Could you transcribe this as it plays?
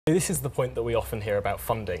This is the point that we often hear about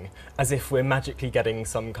funding, as if we're magically getting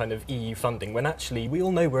some kind of EU funding, when actually we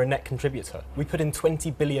all know we're a net contributor. We put in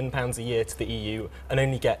 £20 billion a year to the EU and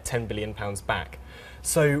only get £10 billion back.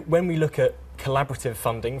 So when we look at collaborative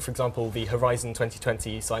funding, for example, the Horizon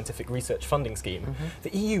 2020 Scientific Research Funding Scheme,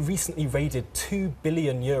 the EU recently raided €2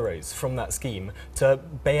 billion from that scheme to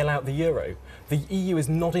bail out the euro. The EU is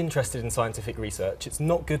not interested in scientific research. It's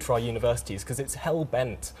not good for our universities because it's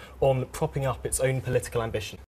hell-bent on propping up its own political ambition.